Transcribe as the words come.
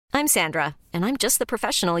I'm Sandra, and I'm just the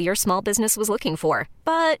professional your small business was looking for.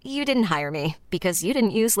 But you didn't hire me because you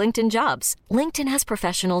didn't use LinkedIn Jobs. LinkedIn has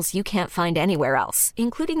professionals you can't find anywhere else,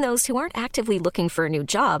 including those who aren't actively looking for a new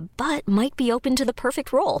job, but might be open to the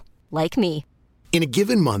perfect role, like me. In a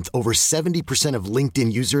given month, over 70% of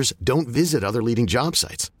LinkedIn users don't visit other leading job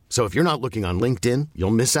sites. So if you're not looking on LinkedIn,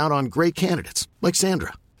 you'll miss out on great candidates like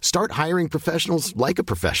Sandra. Start hiring professionals like a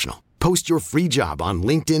professional. Post your free job on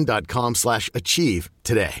linkedin.com/achieve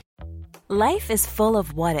today. Life is full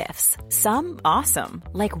of what-ifs. Some awesome,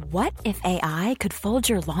 like what if AI could fold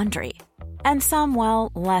your laundry? And some,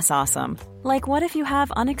 well, less awesome, like what if you have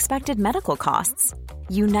unexpected medical costs?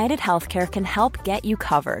 United Healthcare can help get you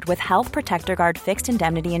covered with Health Protector Guard fixed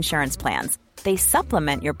indemnity insurance plans. They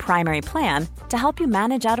supplement your primary plan to help you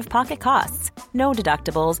manage out-of-pocket costs. No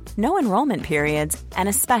deductibles, no enrollment periods, and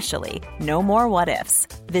especially no more what-ifs.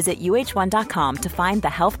 Visit uh1.com to find the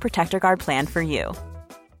Health Protector Guard plan for you.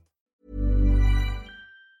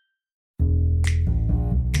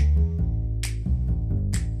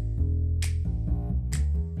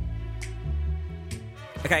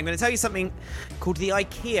 Okay, I'm going to tell you something called the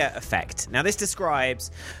IKEA effect. Now, this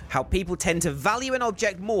describes how people tend to value an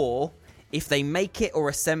object more if they make it or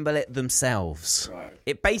assemble it themselves. Right.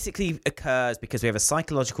 It basically occurs because we have a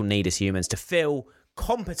psychological need as humans to feel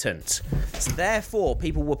competent. So therefore,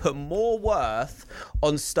 people will put more worth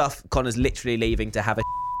on stuff. Connor's literally leaving to have a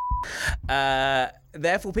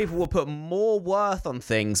therefore, people will put more worth on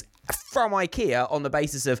things from IKEA on the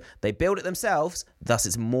basis of they build it themselves, thus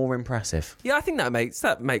it's more impressive. Yeah, I think that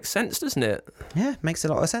makes sense, doesn't it? Yeah, makes a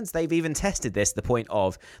lot of sense. They've even tested this to the point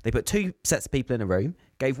of they put two sets of people in a room,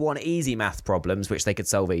 gave one easy math problems, which they could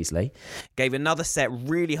solve easily, gave another set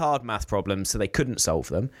really hard math problems so they couldn't solve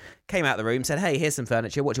them, came out of the room, said, hey, here's some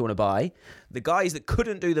furniture, what do you want to buy? The guys that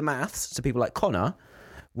couldn't do the maths, so people like Connor,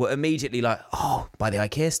 were immediately like, oh, buy the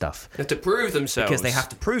IKEA stuff. They have to prove themselves. Because they have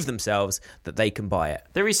to prove themselves that they can buy it.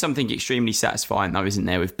 There is something extremely satisfying, though, isn't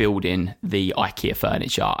there, with building the IKEA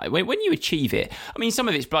furniture. When you achieve it, I mean, some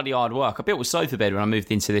of it's bloody hard work. I built a sofa bed when I moved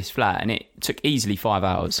into this flat, and it took easily 5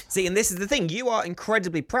 hours. See, and this is the thing. You are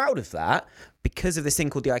incredibly proud of that because of this thing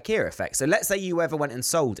called the IKEA effect. So let's say you ever went and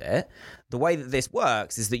sold it. The way that this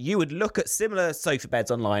works is that you would look at similar sofa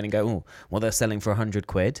beds online and go, oh, well, they're selling for 100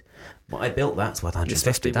 quid. Well, I built that's worth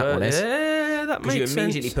 150, that one is. Yeah, that makes sense. Because you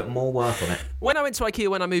immediately put more worth on it. When I went to IKEA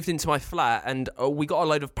when I moved into my flat, and we got a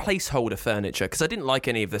load of placeholder furniture, because I didn't like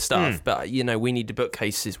any of the stuff, but, you know, we needed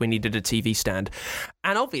bookcases, we needed a TV stand.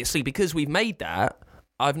 And obviously, because we've made that,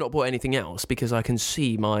 I've not bought anything else because I can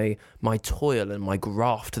see my toil and my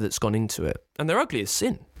graft that's gone into it. And they're ugly as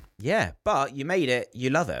sin. Yeah, but you made it,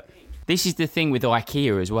 you love it. This is the thing with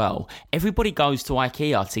IKEA as well. Everybody goes to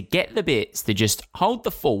IKEA to get the bits to just hold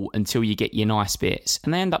the fort until you get your nice bits.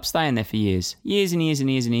 And they end up staying there for years. Years and years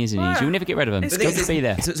and years and years and years. You'll never get rid of them. It's good to be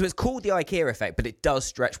there. So it's called the IKEA effect, but it does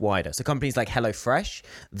stretch wider. So companies like HelloFresh,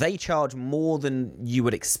 they charge more than you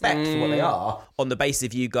would expect for what they are on the basis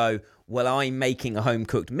of you go, well, I'm making a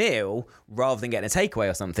home-cooked meal rather than getting a takeaway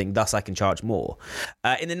or something, thus I can charge more.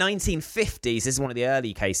 In the 1950s, this is one of the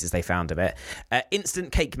early cases they found of it,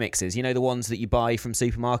 instant cake mixes, you know, the ones that you buy from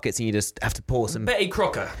supermarkets and you just have to pour some... Betty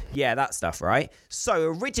Crocker. Yeah, that stuff, right? So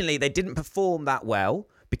originally they didn't perform that well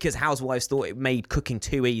because housewives thought it made cooking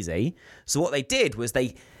too easy. So what they did was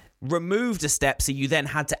they removed a step so you then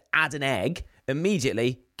had to add an egg.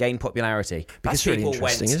 Immediately gain popularity because That's really people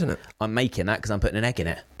interesting, went, isn't it? I'm making that because I'm putting an egg in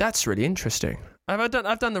it. That's really interesting. I've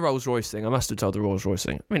done the Rolls-Royce thing. I must have told the Rolls-Royce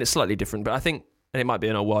thing. I mean, it's slightly different, but I think, and it might be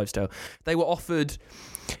an old wives' tale, they were offered,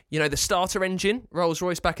 you know, the starter engine,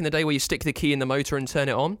 Rolls-Royce back in the day where you stick the key in the motor and turn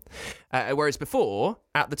it on. Whereas before,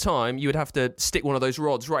 at the time, you would have to stick one of those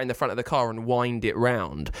rods right in the front of the car and wind it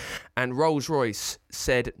round. And Rolls-Royce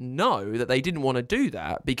said no, that they didn't want to do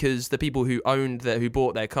that because the people who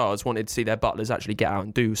bought their cars wanted to see their butlers actually get out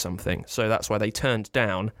and do something. So that's why they turned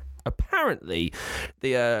down, apparently,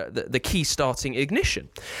 the key starting ignition.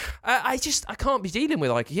 I can't be dealing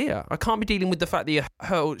with IKEA. I can't be dealing with the fact that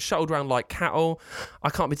you're shuttled around like cattle. I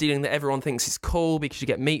can't be dealing that everyone thinks it's cool because you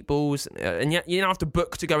get meatballs and yet you don't have to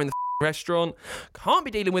book to go in the restaurant. Can't be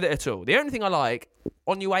dealing with it at all. The only thing I like,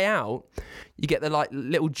 on your way out, you get the like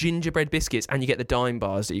little gingerbread biscuits and you get the dime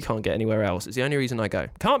bars that you can't get anywhere else. It's the only reason I go.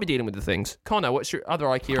 Can't be dealing with the things. Connor, what's your other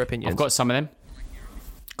IKEA opinions? I've got some of them.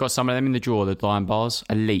 Got some of them in the drawer, the lime bars.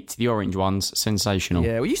 Elite. The orange ones, sensational.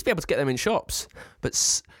 Yeah, we used to be able to get them in shops, but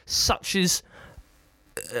such as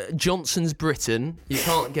Johnson's Britain, you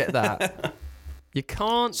can't get that. You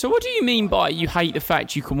can't. So what do you mean by you hate the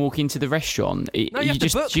fact you can walk into the restaurant? No, you have to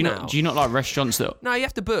book now. Do you not like restaurants that... No, you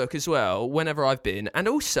have to book as well whenever I've been. And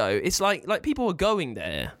also, it's like people are going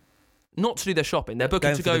there not to do their shopping. They're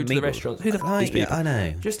booking to go to the restaurants. Who the fuck are these people? I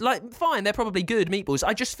know. Just like, fine, they're probably good meatballs.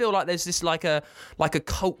 I just feel like there's this like a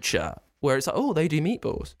culture where it's like, oh, they do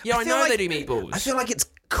meatballs. Yeah, I know like, they do meatballs. I feel like it's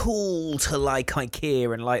cool to like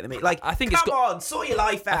IKEA and like the meat. Like, I think come on, sort your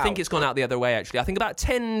life out. I think it's gone out the other way, actually. I think about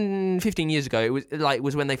 10, 15 years ago, it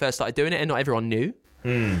was when they first started doing it and not everyone knew.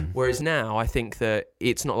 Whereas now, I think that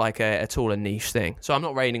it's not like at all a niche thing. So I'm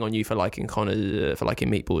not raining on you for liking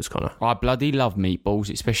meatballs, Connor. I bloody love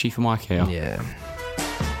meatballs, especially from IKEA. Yeah.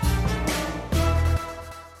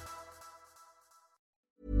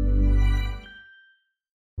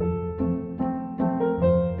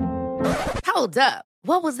 Hold up.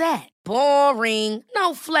 What was that? Boring.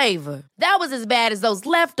 No flavor. That was as bad as those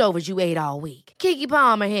leftovers you ate all week. Keke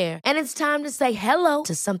Palmer here. And it's time to say hello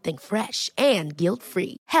to something fresh and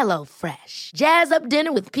guilt-free. HelloFresh. Jazz up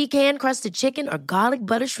dinner with pecan-crusted chicken or garlic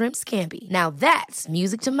butter shrimp scampi. Now that's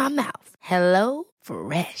music to my mouth.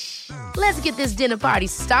 HelloFresh. Let's get this dinner party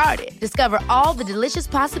started. Discover all the delicious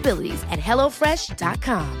possibilities at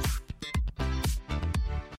HelloFresh.com.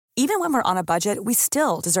 Even when we're on a budget, we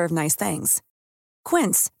still deserve nice things.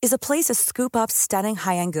 Quince is a place to scoop up stunning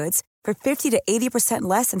high-end goods for 50 to 80%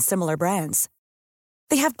 less than similar brands.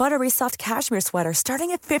 They have buttery soft cashmere sweaters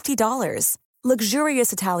starting at $50,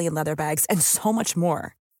 luxurious Italian leather bags, and so much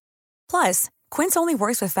more. Plus, Quince only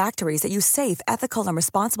works with factories that use safe, ethical, and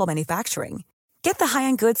responsible manufacturing. Get the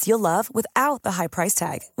high-end goods you'll love without the high price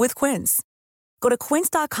tag with Quince. Go to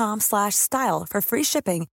quince.com/style for free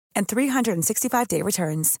shipping and 365-day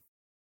returns.